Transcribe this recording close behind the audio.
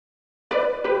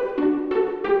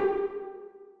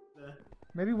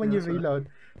Maybe when you reload.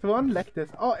 So on this.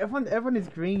 Oh, everyone is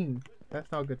green.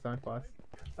 That's not a good sign for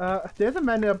us. There's a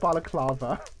man in a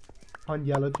balaclava on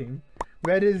yellow team.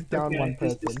 Red is down one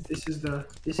person. This is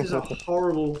a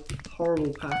horrible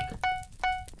pack.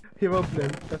 Hero Blin.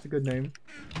 That's a good name.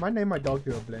 I might name my dog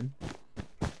Hero Blin.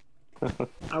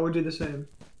 I would do the same.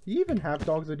 Do you even have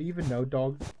dogs, or do you even know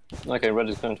dogs? Okay, red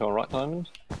is going to our right diamond.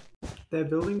 They're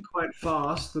building quite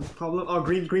fast. The problem... Oh,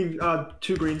 green.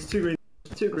 Two greens.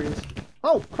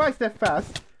 Oh, Christ, they're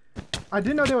fast. I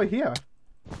didn't know they were here.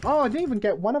 Oh, I didn't even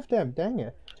get one of them. Dang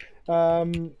it.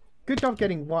 Good job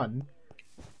getting one.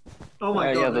 Oh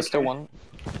my god. Yeah, there's still one.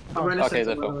 Okay,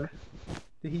 they're full.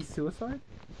 Did he suicide?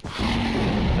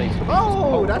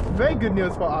 Oh, Oh, that's very good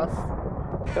news for us.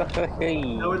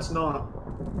 No, it's not.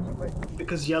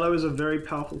 Because yellow is a very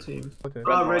powerful team. Okay.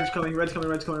 Oh, red's coming.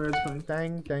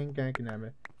 Dang, damn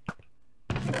it.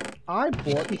 I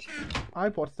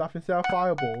bought stuff instead of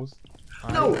fireballs.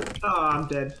 No! Oh, I'm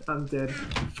dead.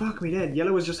 Fuck me dead.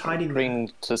 Yellow was just hiding there.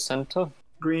 Green to center.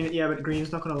 Green, yeah, but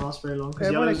green's not gonna last very long. Because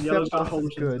Everyone yellow's got a except whole us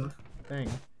bunch is of good. stuff. Dang.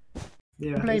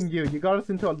 Yeah. I blame you. You got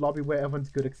us into a lobby where everyone's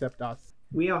good except us.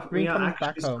 We are Green coming actually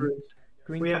back home. screwed.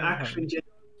 Green We are coming actually home.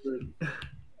 screwed.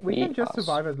 We can just Yes.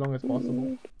 survive as long as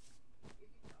possible.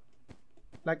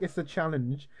 Like, it's a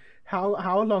challenge.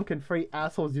 How long can 3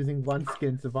 assholes using one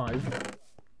skin survive?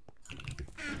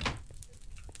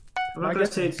 I'm not I gonna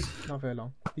guess say it's... not very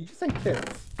long. Did you say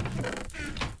tits?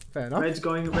 Fair enough. Red's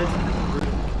going...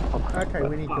 Okay,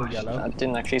 we need to Oh, kill yellow. I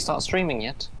didn't actually start streaming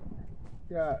yet.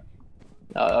 Yeah.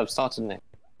 I've started now.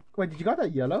 Wait, did you got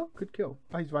that yellow? Good kill.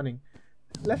 Oh, he's running.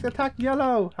 Let's attack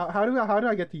yellow. How do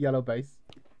I get to yellow base?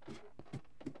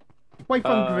 Wait,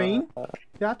 from green?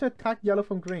 You have to attack yellow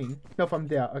from green. No, from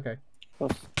there. Okay.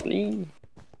 Flee.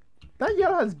 That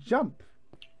yellow has jump.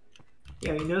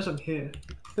 Yeah, he knows I'm here.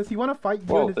 Does he want to fight you?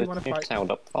 Well, Or does he want to you've fight?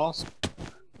 tailed up fast.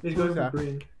 He's Who's going for that?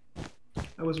 green.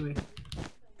 That was me.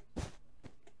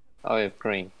 Oh, yeah,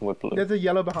 green. We're blue. There's a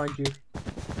yellow behind you.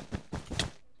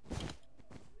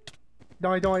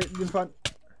 Don't in front.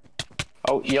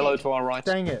 Oh, yellow to our right.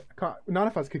 Dang it! None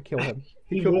of us could kill him.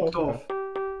 He killed walked both of off.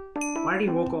 us. Why did he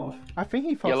walk off? I think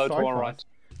he felt Yellow to sorry our for right. us.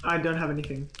 I don't have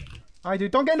anything. I do.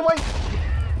 Don't get in the way.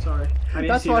 Sorry. I didn't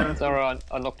That's see fine. that. It's alright,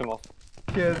 I knocked him off.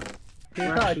 Cheers.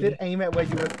 I did aim at where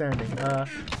you were standing.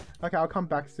 Okay, I'll come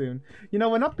back soon. You know,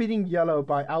 we're not beating yellow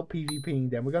by out PvPing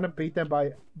them. We're gonna beat them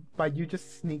by you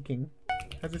just sneaking.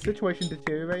 Has the situation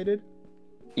deteriorated?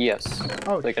 Yes.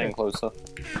 Oh, They're getting shit. closer.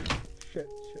 Shit.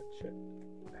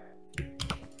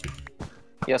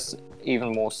 Yes,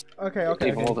 even more. Okay.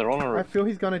 Even more, they're on a I roof. feel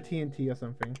he's gonna TNT or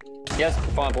something. Yes,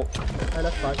 fireball. Oh,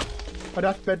 that's fine. Oh,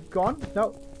 that's bed gone?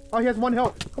 No. Oh, he has 1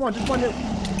 health. Come on, just 1 health.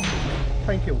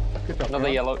 Thank you. Good job. Another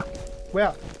Aaron. yellow.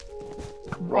 Where?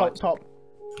 Right. Oh, top.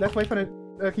 Let's wait for the...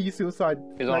 Okay, you suicide.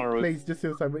 He's on a roof. Please, just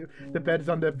suicide. The bed is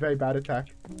under very bad attack.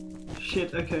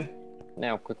 Shit, okay.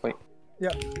 Now, quickly.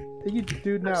 Yeah. What you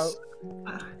do now?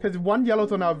 Because 1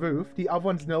 yellow's on our roof, the other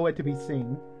one's nowhere to be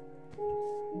seen.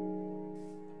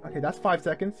 Okay, that's 5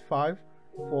 seconds. 5,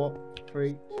 4,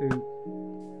 3, 2,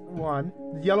 1.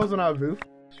 The yellow's on our roof.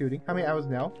 Shooting. How many hours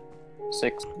now?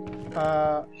 6.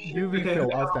 Do refill.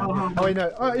 I'll stand here. Oh, wait,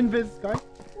 no. Oh, invis, guy.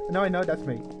 No, I know, that's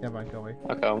me. Never mind, go away.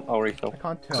 Okay, I'll refill. I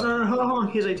can't tell. No, hold on.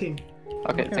 Here's 18.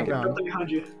 Okay, thank you. around. Something behind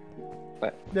you.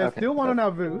 There's Okay. still one on our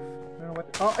roof. I don't know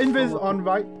what... Oh, invis on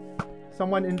right.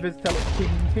 Someone invis tell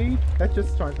TNT. Let's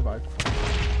just try and survive.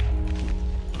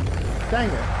 Dang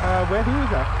it. Where he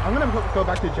was at? I'm gonna go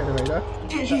back to the generator.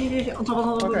 Shit. On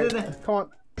top. Okay, There. can't...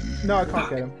 No, I can't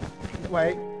get him.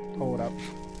 Wait. Hold up.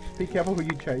 Be careful who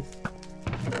you chase.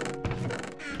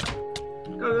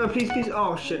 Please.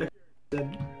 Oh, shit.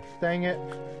 Dead. Dang it.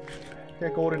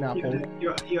 Get golden apple.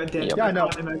 You're dead. Yep. Yeah, I know.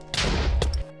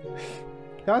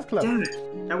 That was close. Damn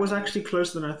it. That was actually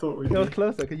closer than I thought we'd It was be.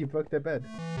 closer because you broke their bed.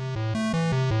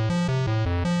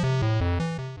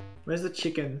 Where's the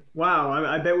chicken? Wow,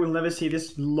 I bet we'll never see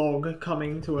this log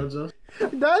coming towards us.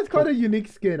 That's quite a unique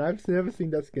skin. I've never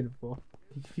seen that skin before.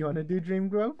 You wanna do Dream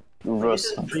Grove? This Russ.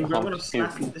 isn't Dream Grove. I'm gonna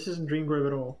slap you. This isn't Dream Grove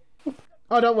at all.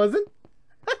 Oh, that wasn't?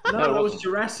 No, it that was wasn't.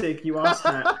 Jurassic. You asked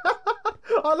that.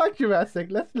 I like Jurassic.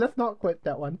 Let's not quit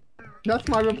that one. That's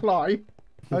my reply.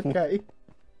 Okay.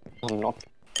 I'm not.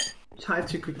 Tired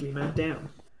too quickly, man. Damn.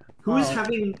 Who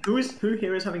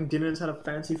here is having dinner inside a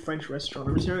fancy French restaurant?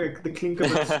 I'm just hearing the clink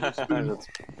of a spoon That's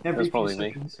every few probably me.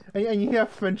 seconds. And you hear a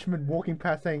Frenchman walking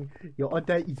past saying, "Your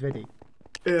order is ready."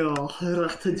 Oh, Yeah,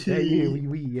 ratatouille.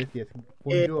 oui, yes.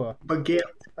 Bonjour.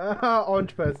 Baguette.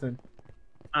 Orange person.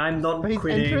 I'm not But he's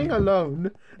quitting. entering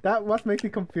alone. That what makes me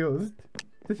confused.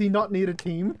 Does he not need a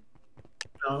team?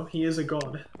 No, he is a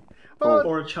god. Oh,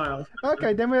 or a child.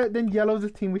 okay, then yellow's a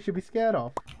team we should be scared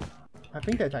of. I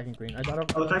think they're attacking green. I don't know.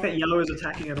 Oh, the fact that yellow is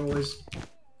attacking at all is.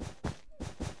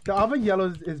 The other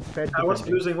yellow is bed What's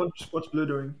defending. blue doing? What's blue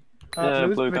doing? Yeah,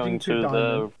 Blue's blue bridging going to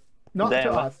diamond. Not their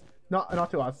to left. us.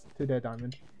 Not to us. To their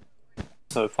diamond.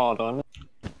 So far diamond.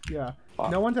 Yeah.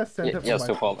 Far. No one's at center. Yeah, for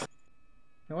still my- far.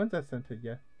 No one's at center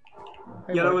yet.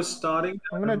 Hey, Yellow wait. is starting.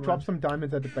 I'm gonna drop some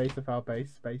diamonds at the base of our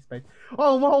base. Base.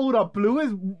 Oh, well, hold up. Blue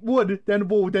is wood, then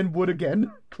wood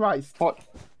again. Christ. What?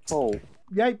 Oh.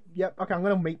 Yep. Okay, I'm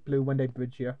gonna make blue when they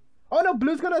bridge here. Oh no,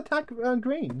 blue's gonna attack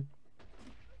green.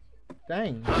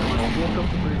 Dang. Walk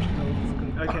off the bridge.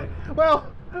 No, okay. Well,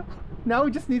 now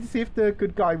we just need to see if the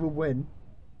good guy will win.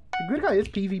 The good guy is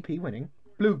PvP winning.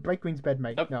 Blue, break green's bed,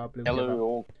 mate. Nope. No, blue. Yellow give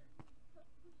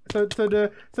up. or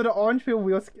So the orange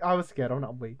field I was scared of,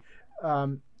 not we.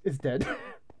 Is dead.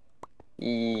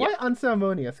 yeah. Quite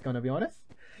unceremonious, gonna be honest.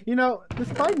 You know,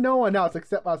 despite no one else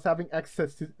except us having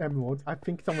access to emeralds, I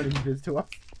think someone invis to us.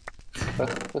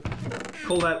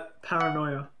 Call that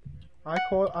paranoia. I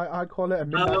call it a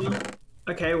midnight.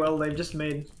 Okay, well they've just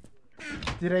made.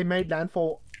 Did they make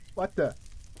landfall? What the?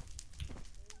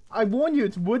 I warn you,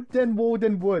 it's wood then wood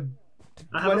then wood.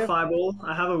 I have a fireball.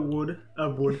 I have a wood. I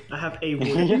have a wood.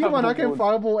 If you want, I can wood.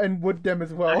 fireball and wood them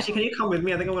as well. Actually, can you come with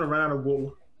me? I think I'm gonna run out of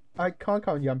wool. I can't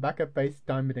count you. I'm back at base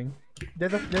diamonding.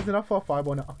 There's enough for a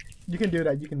fireball now. You can do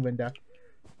that. You can win that.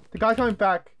 The guy's coming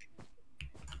back.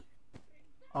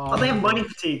 Oh, they have mining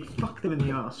fatigue. Fuck them in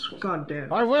the ass. God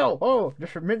damn. I will. Oh,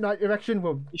 this midnight erection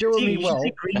will You do should me see, well.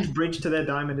 Green's bridge to their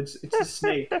diamond. It's a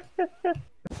snake.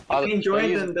 Oh, they enjoy they're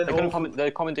it, using- then they're, all-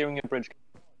 they're commandeering a bridge.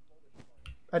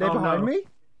 Are they Oh, behind no. me?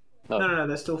 No,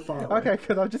 they're still far away. Okay,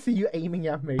 because I'll just see you aiming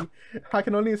at me. I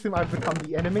can only assume I've become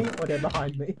the enemy or they're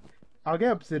behind me. I'll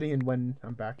get obsidian when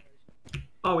I'm back.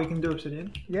 Oh, we can do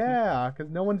obsidian. Yeah,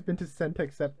 because no one's been to center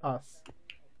except us.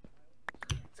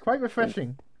 It's quite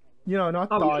refreshing. You know, not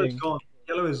Oh, yellow's dying. gone.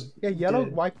 Yellow is. Yeah, yellow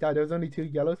dead. wiped out. There was only 2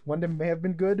 yellows. One of them may have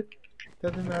been good.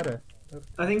 Doesn't matter.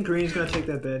 I think green's gonna take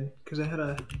their bed because they had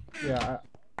a. Yeah.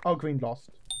 Oh, green lost.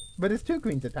 But there's 2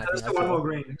 greens attacking. There's I still one saw. more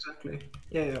green, exactly.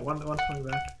 Yeah, one's coming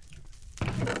back.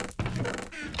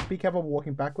 Be careful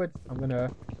walking backwards. I'm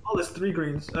gonna. Oh, there's 3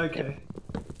 greens. Okay.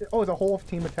 Oh, it's a whole of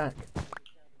team attack.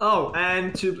 Oh,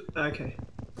 and 2. Okay.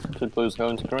 Should blues go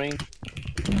into green?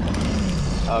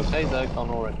 Okay, they're gone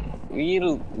already.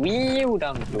 Wheel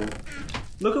down blue.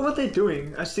 Look at what they're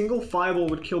doing. A single fireball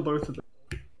would kill both of them.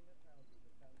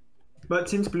 But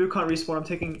since blue can't respawn,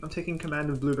 I'm taking command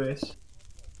of blue base.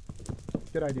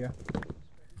 Good idea.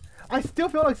 I still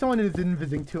feel like someone is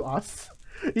invising to us,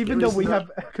 even There though is we not-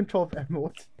 have control of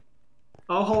emeralds.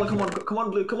 Oh, hold on, come on,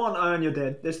 blue, come on, and you're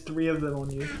dead. There's 3 of them on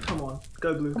you. Come on,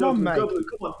 go blue, Come go on, blue, mate. go blue,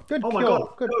 come on. Good Oh my kill, god,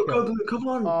 good go kill. blue, come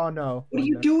on. Oh no. What are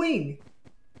you doing?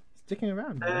 Sticking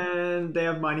around, man. And they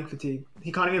have mining fatigue.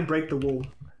 He can't even break the wall.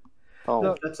 Oh,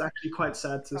 Look. That's actually quite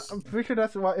sad to see. I'm pretty sure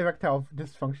that's what erectile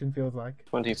dysfunction feels like.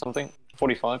 20 something.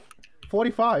 45.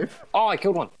 45. Oh, I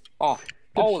killed one. Oh,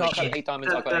 holy shot. shit, 8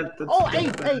 diamonds. I got 8. That's Oh, that's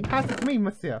 8, bad. 8. Pass it to me,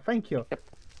 monsieur. Thank you.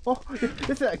 Oh,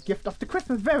 this is a gift of the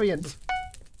Christmas variant.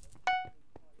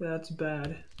 That's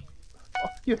bad. Oh,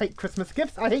 you hate Christmas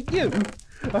gifts. I hate you.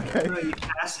 Okay. No, you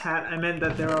ass hat. I meant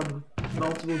that there are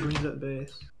multiple greens at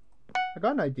base. I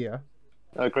got an idea.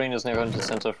 Green is now going to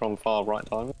center from far right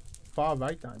diamond. Far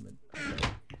right diamond. Okay.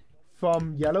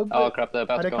 From yellow. Oh crap, they're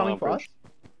about Are to they go on coming our for us? bridge.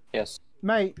 Yes.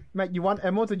 Mate, you want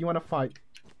emeralds or you want to fight?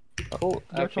 Oh, Your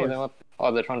actually, choice. they're up.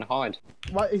 Oh, they're trying to hide.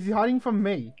 What, is he hiding from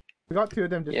me? We got 2 of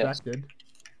them Yes. distracted.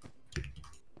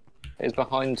 It's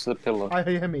behind the pillar I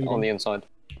hear him eating. on the inside.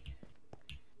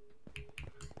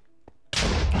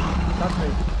 That's me.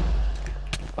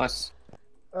 Nice.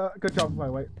 Good job, by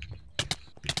the way.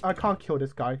 I can't kill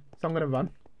this guy, so I'm gonna run.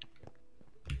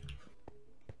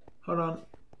 Hold on.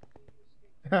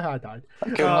 I died. I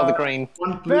killed another green.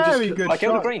 One blue Very just good I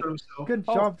killed a shot. green. himself. Good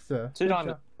Oh, job, sir. 2 Good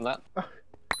diamonds on that. job.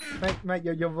 Mate,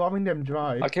 you're robbing them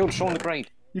dry. I killed Sean the Great.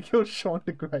 You killed Sean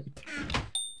the Great.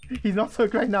 He's not so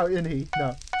great now, isn't he?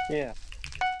 No, Yeah.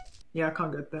 Yeah, I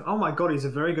can't get them. Oh my god, he's a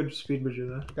very good speed bridger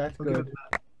there. that's I'll give good. it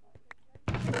that.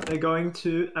 They're going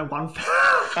to a one.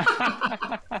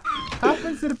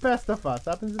 Happens to the best of us.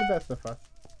 Happens to the best of us.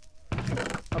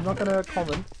 I'm not gonna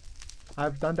comment.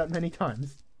 I've done that many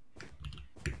times.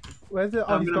 Where's it?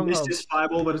 Oh, I'm he's gonna going miss home. this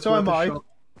fireball, but it's So worth am a I. shot.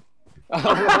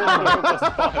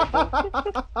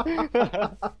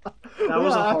 That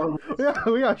was a horrible.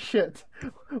 We are shit.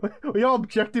 We are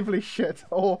objectively shit,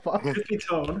 all of us. Truth be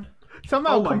told.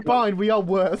 Somehow Oh my combined, we are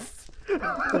worse.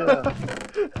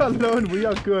 Alone, we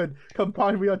are good.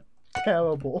 Combined, we are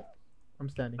terrible. I'm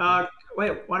standing. here.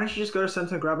 Wait, why don't you just go to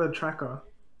center, grab a tracker?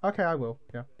 Okay, I will.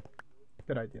 Yeah.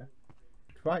 Good idea.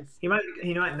 Christ. He might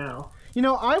now. You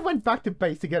know, I went back to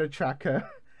base to get a tracker.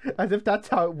 As if that's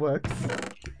how it works.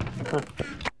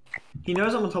 He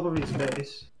knows I'm on top of his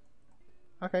base.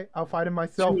 Okay, I'll fight him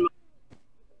myself.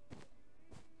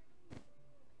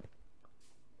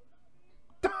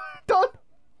 Don't!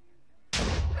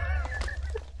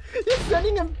 You're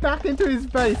sending him back into his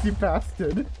base, you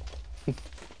bastard.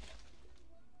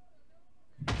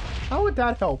 How would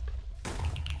that help?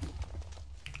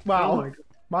 Wow. Oh my god.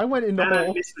 Mine went in the Man, I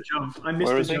hole. missed the jump. I missed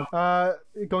Where the is he? jump.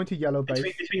 Going to yellow base.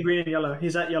 Between green and yellow.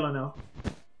 He's at yellow now.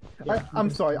 I'm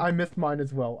sorry, I missed mine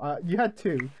as well. You had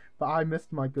two, but I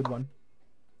missed my good one.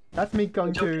 That's me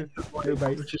going to blue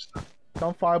base.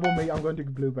 Don't fireball me, I'm going to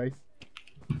blue base.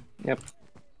 Yep.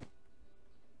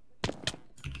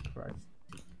 Christ.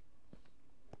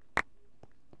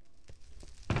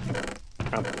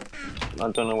 I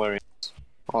don't know where he is.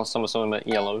 Oh, someone at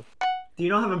yellow. Do you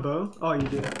not have a bow? Oh, you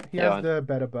do. He Yeah, has the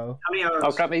better bow. How many arrows?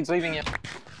 Oh crap, he's leaving you.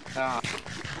 Ah,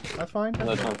 That's fine.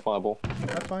 no time fireball.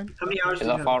 That's fine. How many arrows Is do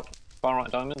you that have? far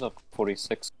right diamond or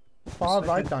 46? Far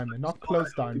right diamond, not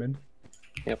close diamond.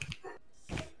 Yep.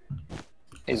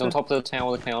 He's on top of the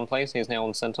tower the Kaon place. He's now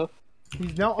on center.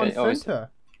 He's now on Okay, oh, center.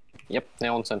 Yep,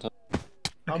 now on center.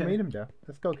 I'll Okay. meet him there.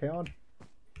 Let's go, Kaon.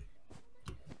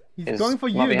 He's He's going for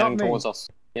might you, be not heading me. towards us.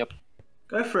 Yep.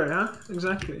 Go for it, huh?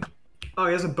 Exactly. Oh,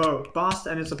 he has a bow. Bast,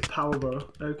 and it's a power bow.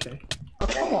 Okay. Oh,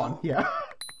 come on. Yeah.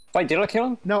 Wait, did I kill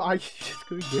him? No, I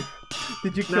screwed you.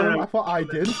 Did you kill No, him? no. I thought I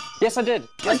did. Yes, I did.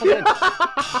 Yes, I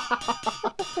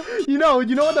did. You know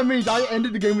what that means? I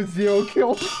ended the game with 0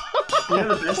 kills. You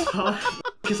know the best part?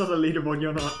 Because on the leaderboard,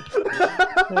 you're not.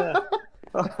 Yeah.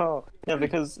 Oh, yeah,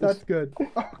 because That's good.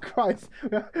 Oh, Christ.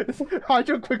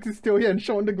 Hydro Quicks is still here, and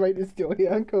Sean the Great is still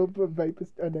here, and Cobra Vape is...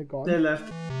 and they're gone. They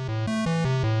left.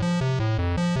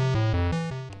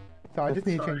 So I just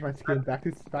need to change my skin back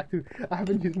to... I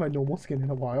haven't used my normal skin in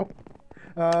a while.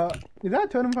 Is that a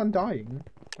Totem of Undying?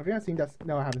 I think I've seen that...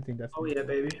 No, I haven't seen that. Oh yeah,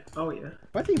 baby. Oh yeah.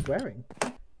 What's he wearing?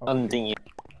 Oh, Undine.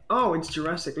 Oh, it's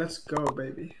Jurassic. Let's go,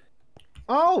 baby.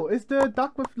 oh, it's the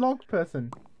duck with log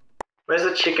person. Where's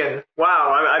the chicken?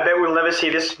 Wow, I bet we'll never see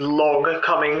this log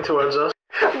coming towards us.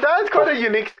 That's quite a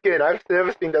unique skin. I've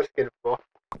never seen that skin before.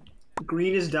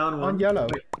 Green is down one. On yellow.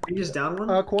 Wait, green is down one?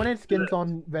 Coordinate skins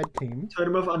on red team.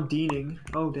 Totem of Undining.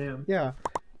 Oh, damn. Yeah.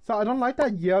 So I don't like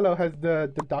that yellow has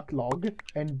the duck log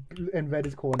and red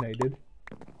is coordinated.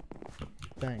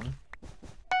 Dang.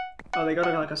 Oh, they got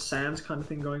like a Sans kind of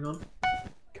thing going on.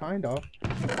 Kind of.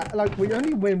 Like, we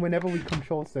only win whenever we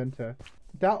control center.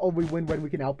 That or we win when we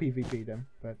can out PvP them.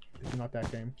 But it's not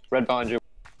that game. Red behind you.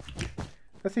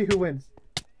 Let's see who wins.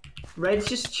 Red's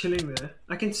just chilling there.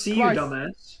 I can see Christ. you,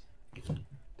 dumbass.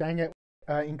 Dang it.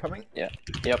 Incoming. Yeah.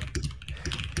 Yep.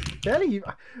 Barely.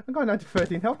 I'm going down to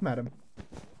 13 health, madam.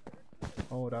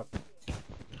 Hold up.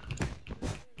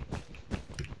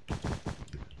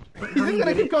 Is this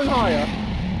gonna keep going higher?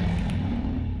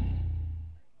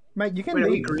 Mate, you can Wait, are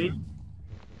we leave. green?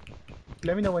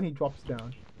 Let me know when he drops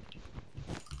down.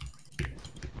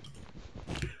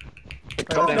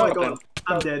 Oh down, my drop god, down.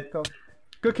 I'm Go, dead. Go.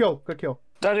 Good kill, good kill.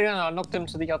 Daddy, I knocked him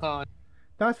to the other eye.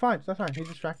 No, it's fine, that's fine. He's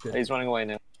distracted. He's running away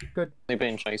now. Good. He's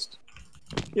being chased.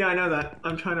 Yeah, I know that.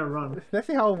 I'm trying to run. Let's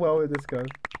see how well this goes.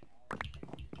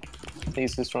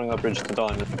 He's destroying our bridge to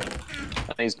diamond.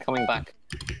 And he's coming back.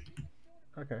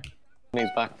 Okay. And he's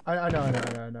back. I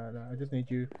know. I just need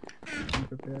you to be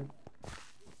prepared.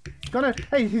 He's gonna.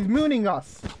 Hey, he's mooning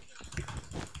us.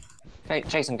 Okay,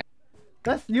 chase him.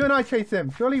 That's you and I chase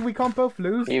him. Surely we can't both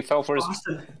lose. You fell for his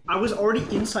Bastard. I was already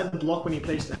inside the block when he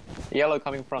placed it. yellow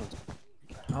coming front.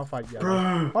 I'll fight yellow.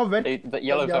 Bro. Oh, red. The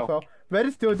yellow fell. Red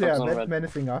is still there. Focus on Red's red.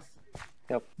 menacing us.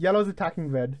 Yep. Yellow's attacking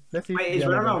red. Let's see. Wait, if is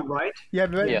yellow red wins. around right? Yeah,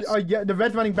 red, Yes. oh yeah, the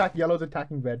red's running back. Yellow's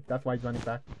attacking red. That's why he's running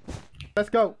back. Let's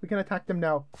go. We can attack them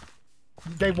now.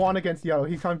 They won against yellow.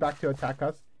 He's coming back to attack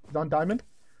us. He's on diamond.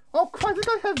 Oh Christ! This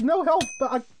guy has no health,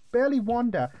 but I barely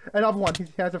won there. Another one. He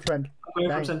has a friend. I'm going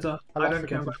Dang. from center. I I lost don't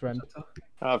care against about his friend. center.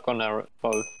 I've got an arrow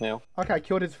bow now. Okay, I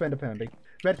killed his friend apparently.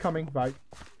 Red coming. Right.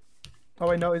 Oh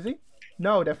wait, no, is he?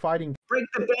 No, they're fighting. Break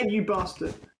the bed, you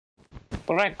bastard!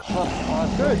 Break the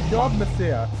heart. Good job,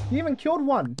 Messiah. You even killed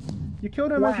one. You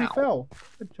killed him as he Wow. fell.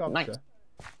 Good job, Nice. sir.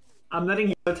 I'm letting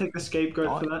you take the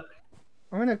scapegoat for that.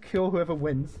 I'm gonna kill whoever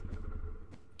wins.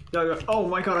 Go. Oh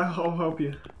my god, I'll help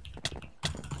you.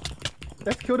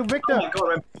 Let's kill the Oh victor. my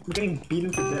god, I'm getting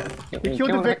beaten to death. We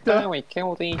killed the victor. We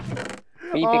killed the...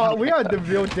 Oh, we are the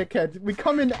real dickheads. We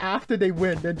come in after they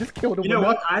win, then just kill the You know winner.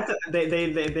 what? I had to,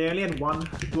 they only had one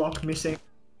block missing.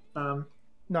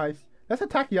 Nice. Let's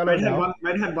attack yellow Red had now. one.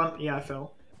 Red had one. Yeah, I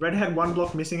fell. Red had one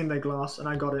block missing in their glass, and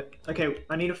I got it. Okay,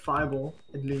 I need a fireball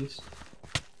at least.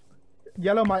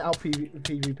 Yellow might out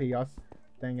PvP us.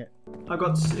 Dang it. I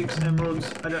got 6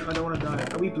 emeralds. I don't want to die.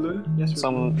 Are we blue? Yes,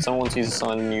 we're blue. Someone wants you to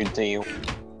sign a new deal.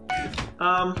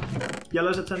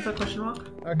 Yellow's at center? Question mark.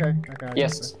 Okay. I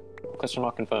Yes. Question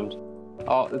mark confirmed.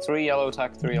 Oh, 3 yellow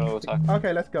attack, 3 yellow attack.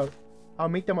 Okay, let's go. I'll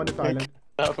meet them on this island.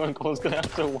 That phone call's gonna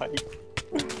have to wait.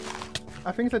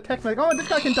 I think it's a text message. Oh, this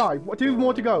guy can die. 2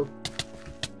 more to go.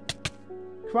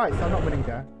 Christ, I'm not winning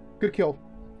there. Good kill.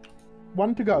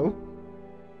 1 to go.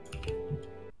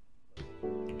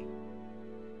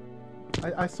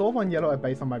 I saw 1 yellow at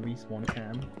base on my respawn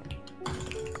cam.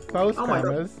 Both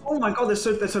spammers. Oh my god, they're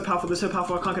so powerful. They're so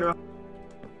powerful. I can't get around.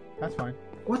 That's fine.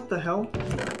 What the hell?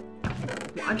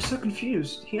 I'm so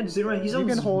confused. He had 0. He's on.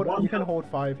 You can hold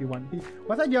 5 if you want.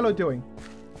 What's that yellow doing?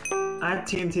 I had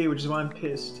TNT, which is why I'm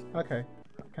pissed. Okay.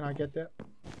 Can I get there?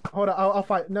 Hold on. I'll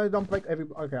fight. No, don't break every.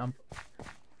 Okay, I'm.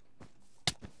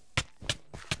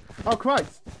 Oh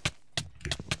Christ!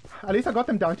 At least I got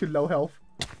them down to low health.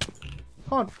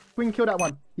 Come on, we can kill that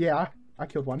one. Yeah, I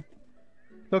killed 1.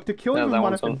 Look, to kill even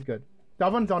one of them is good.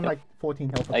 That one's on like 14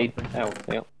 health or 8 something. health,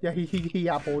 yeah. Yeah, he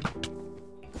appled.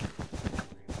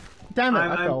 Damn it,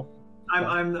 I fell.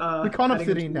 I'm we can't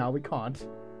obsidian now, we can't.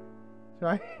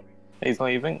 Right? He's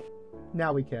leaving.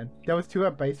 Now we can. There was 2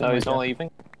 at base. No, he's not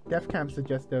leaving. Death Camp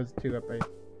suggests there was 2 at base.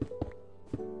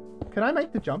 Can I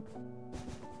make the jump?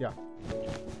 Yeah.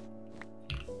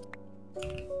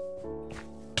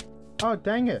 Oh,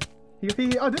 dang it.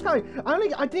 Oh, this guy, I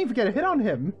didn't even get a hit on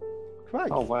him.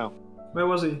 Christ. Oh, wow. Where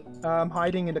was he?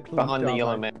 Hiding in the cloak. Behind the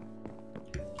yellow man.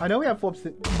 I know we have 4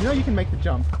 obsidian. You know you can make the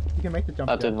jump. You can make the jump.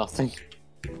 That did nothing.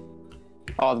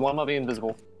 Oh, the one might be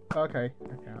invisible. Okay,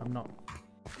 I'm not.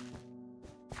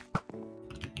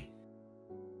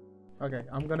 Okay,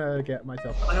 I'm gonna get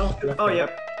myself. Oh, yeah.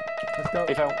 Let's go.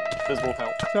 He fell. Visible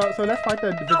fell. So let's fight the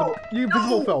invisible.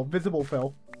 Visible fell. Visible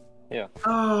fell. Yeah.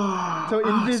 Oh, So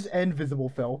invis and visible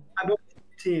fell. I bought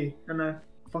T and I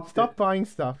fucked Stop it. buying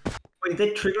stuff. Wait, did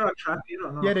they trigger our trap here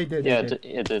or not? Yeah, they did. Yeah, they did.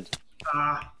 it did.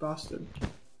 Ah, bastard.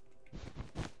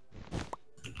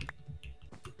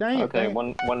 Dang it. Okay, dang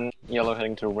it. one yellow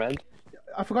heading to red.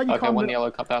 I forgot you Okay, can't. one yellow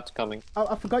cutouts coming.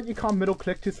 I forgot you can't middle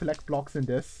click to select blocks in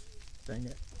this. Dang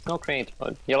it. No create,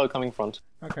 but yellow coming front.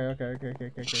 Okay. I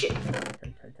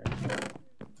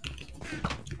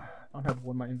don't have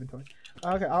one in my inventory.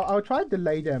 Okay, I'll try to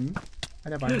delay them.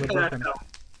 And then we'll break them.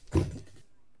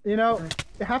 You know,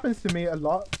 it happens to me a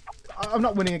lot. I'm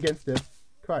not winning against this.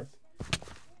 Christ.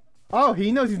 Oh,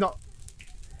 he knows he's not.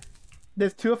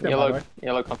 There's 2 of them. By the way.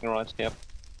 Yellow coming right. Yep.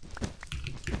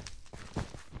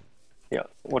 Yeah,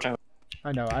 watch out.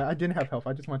 I know. I didn't have health.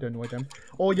 I just wanted to annoy them.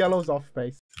 All yellows off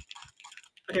base.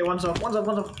 Okay, one's off.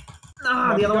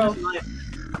 Ah, the other one's alive.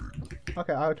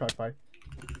 Okay, I'll try 5.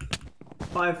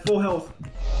 5, 4 health.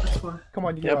 That's fine. Come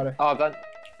on, you got it. Oh, that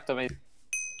activated.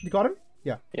 You got him?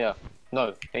 Yeah. Yeah.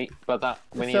 No, but that.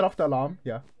 Set off the alarm.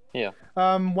 Yeah. Yeah.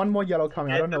 1 more yellow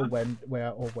coming. I don't know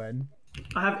where or when.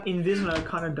 I have invis and I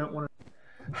kind of don't want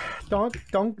to.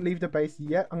 Don't leave the base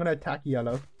yet. I'm gonna attack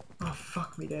yellow. Oh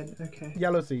fuck me then. Okay.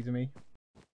 Yellow sees me.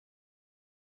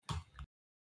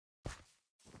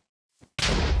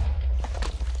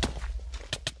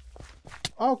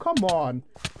 Oh come on!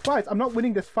 Christ, I'm not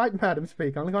winning this fight, Madam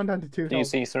Speak. I'm only gone down to 2 health. Do you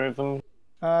see 3 of them?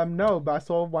 No, but I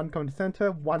saw 1 coming to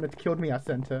center, 1 that killed me at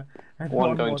center, and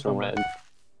 1 going to red.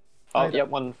 Oh, yeah,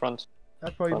 1 in front.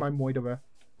 That's probably my Moiderer.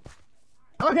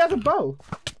 Oh, he has a bow!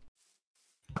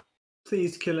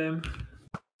 Please kill him.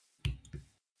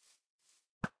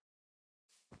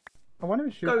 I want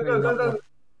him to shoot me. Go.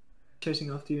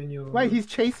 Chasing after you and your... Wait, he's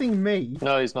chasing me!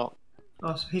 No, he's not.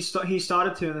 Oh, so he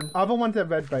started to then. Other one's at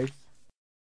red base.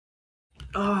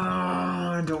 Oh,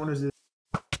 I don't want to do this.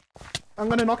 I'm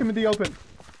gonna knock him in the open.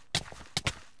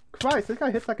 Christ, this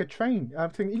guy hits like a train.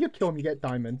 I'm thinking, if you kill him, you get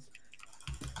diamonds.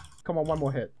 Come on, 1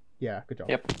 more hit. Yeah, good job.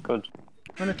 Yep, good.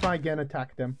 I'm gonna try again,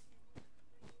 attack them.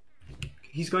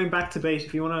 He's going back to base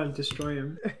if you want to destroy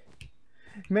him.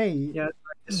 Me, yeah,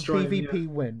 destroy PvP him,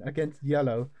 yeah. win against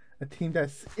yellow, a team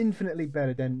that's infinitely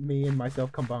better than me and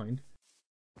myself combined.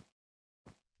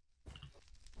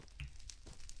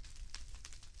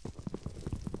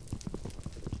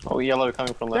 Oh, yellow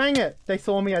coming from left. Dang it! They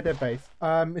saw me at their base.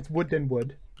 It's wood then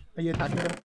wood. Are you attacking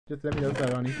them? Just let me know so I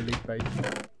don't need to leave base.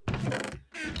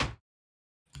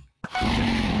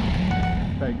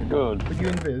 Very good. Good. But you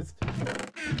invised.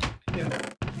 Yeah.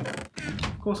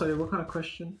 Of course I did. What kind of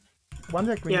question? One's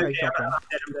like green base shotgun.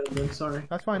 I'm dead, sorry.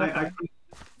 That's fine, that's fine.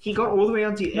 He got all the way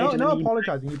onto the edge. No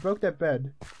apologizing. You broke their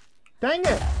bed. Dang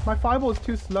it! My fireball's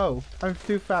too slow. I'm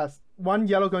too fast. 1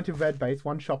 yellow going to red base,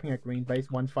 1 shopping at green base,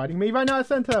 1's fighting me right now at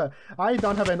center. I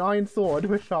don't have an iron sword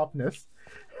with sharpness.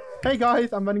 Hey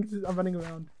guys, I'm running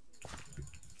around.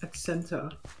 At center.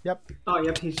 Yep. Oh,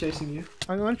 yep, he's chasing you.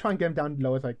 I'm gonna try and get him down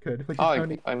low as I could, which is Oh,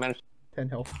 only I managed. 10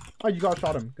 health. Oh, you got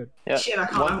shot him. Good. Yeah. Shit, I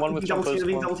can't. One with double jumpers.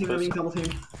 team, One double team, with double team.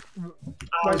 Right.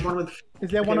 There's one with. Is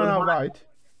there one on our right?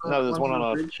 No, there's one on the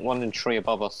a bridge. one in tree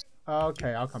above us.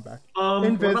 Okay, I'll come back. What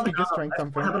Invis, about he the just guy drank on our left?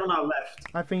 something. What happened on our left?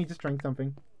 I think he just drank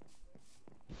something.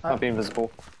 I'll be invisible.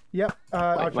 Yep.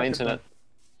 I'll Like check my it internet.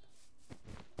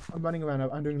 back. I'm running around.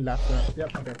 I'm doing laps around.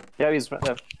 Yep. Okay. Yeah, he's right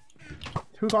there.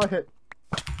 Who got hit?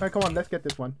 Alright, come on. Let's get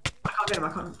this one. I can't get him. I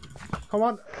can't. Come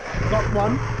on. Got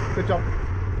one. Good job.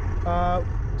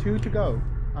 2 to go.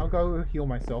 I'll go heal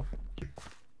myself.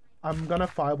 I'm gonna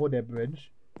fireball their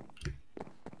bridge.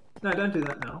 No, don't do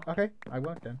that now. Okay, I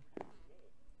won't then.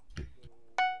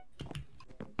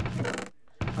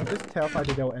 I'm just terrified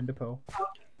that they'll end the pearl.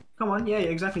 Come on, yeah,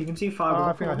 exactly. You can see Oh, five.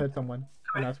 I think I heard someone.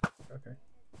 Come And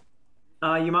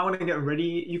okay. You might want to get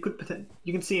ready. You could.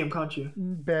 You can see him, can't you?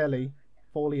 Barely.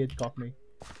 Foliage got me.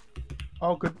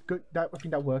 Oh, good. I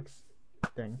think that works.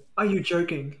 Dang. Are you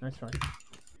joking? Nice try.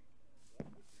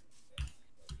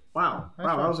 Wow. Nice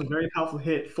Wow, try. that was a very powerful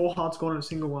hit. 4 hearts gone in a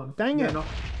single one. Dang Yeah, it. no.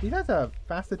 These guys are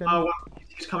faster than Oh, wow.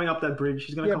 He's coming up that bridge.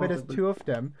 He's gonna yeah, come but up there's the 2 of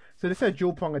them. So this is a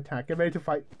dual prong attack. Get ready to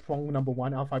fight prong number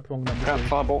 1. I'll fight prong number Grab 2.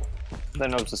 fireball.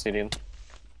 Then obsidian. bridge.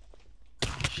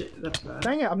 Shit, that's bad.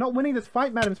 Dang it, I'm not winning this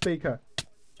fight, Madam Speaker.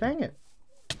 Dang it.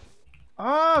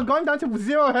 Ah, going down to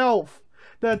 0 health.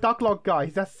 The Ducklock guy,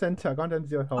 he's at center, going down to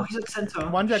 0 Oh, health. he's at center.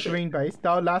 One's at Shit. green base.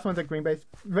 The last one's at green base.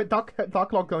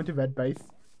 Ducklock going to red base.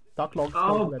 Ducklock's going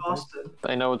Oh, to red base. bastard.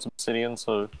 They know it's obsidian,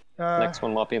 so next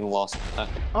one might be the last attack.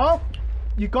 Oh,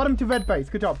 you got him to red base.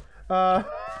 Good job. No,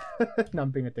 I'm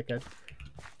being a dickhead.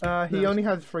 He only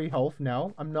has 3 health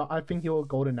now. I think he'll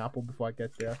golden apple before I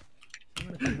get there.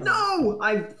 No!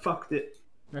 I fucked it.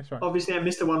 Nice try. Obviously, I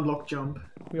missed the 1 block jump.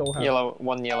 We all have. Yellow,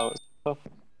 one yellow.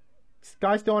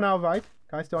 Guy's still on our right.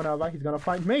 He's gonna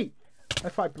fight me.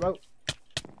 Let's fight, bro.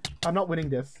 I'm not winning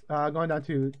this. Going down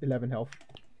to 11 health.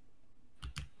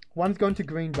 One's going to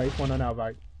green base, one on our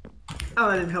right. Oh,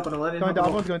 that didn't help at all. That didn't The help at other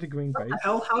all. one's going to green What base. the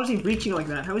hell? How is he reaching like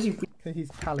that? How is he? Because he's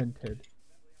talented.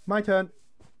 My turn.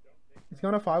 He's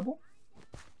gonna fireball.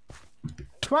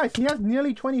 Christ, he has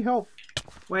nearly 20 health.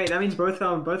 Wait, that means both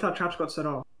our traps got set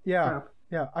off. Yeah, Crap.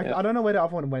 yeah. Yeah. I don't know where the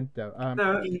other one went though.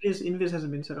 No, invis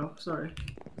hasn't been set off. Sorry.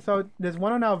 So there's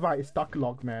one on our right, it's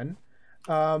Ducklock Man,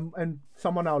 and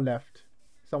someone on our left.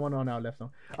 Someone on our left. So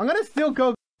I'm gonna still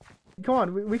go. Come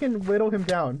on, we can whittle him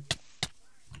down.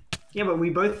 Yeah, but we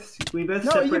both No,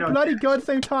 separate you our. bloody go at the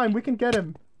same time. We can get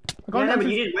him. I'm Yeah, going, no, down, but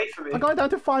to, you didn't wait for me. I'm going down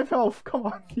to 5 health. Come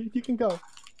on, you can go.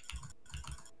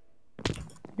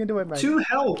 You can do it, mate. 2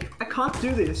 health. I can't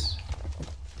do this.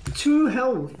 2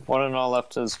 health. One on our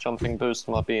left is jumping boost,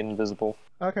 might be invisible.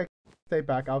 Okay, stay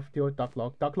back. I'll deal with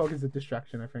Ducklock. Ducklock is a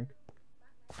distraction, I think.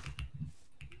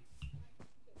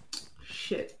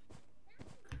 Shit.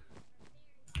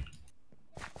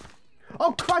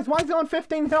 Oh Christ, why is he on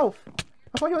 15 health?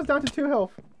 I thought he was down to 2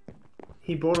 health.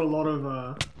 He bought a lot of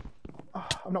Oh,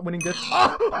 I'm not winning this.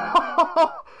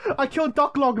 Oh! I killed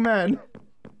Ducklock Man.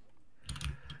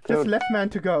 Just Good. left man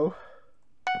to go.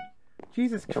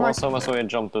 Jesus Yeah, Christ. also, I saw a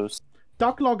jump boost.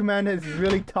 Ducklock Man is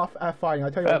really tough at fighting. I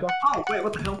tell you what, Yep. Oh wait,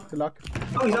 what the hell? good luck.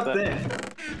 Oh, he's up Up there. there.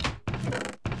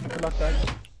 Good luck, guys.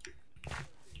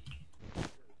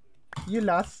 You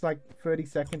last like 30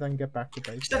 seconds and get back to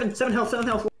base. 7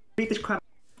 health. Beat this crap.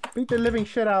 Beat the living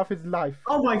shit out of his life.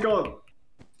 Oh my god.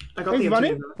 I got He's the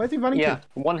running? obsidian, Where's he running Yeah, to?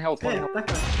 1 health, 1 though. health. Yeah, that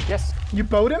guy. Yes. You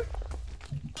bowed him?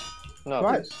 No.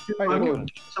 Right. Wait, I who- killed him.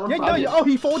 Someone Yeah, no, fired you, him. oh,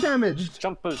 he fall damaged.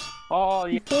 Jump boost. Oh,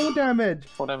 He yeah. fall damage.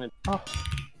 4 damage. Oh,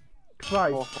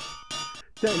 Christ. Oh.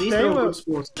 These They were were, good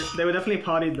sports. They were definitely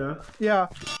partied though. yeah.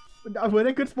 Were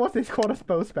they good sports? They called us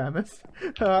bow spammers.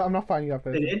 I'm not finding out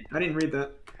They person. did? I didn't read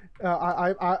that.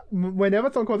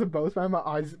 Whenever someone calls a bow spammer, my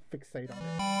eyes fixate on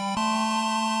it.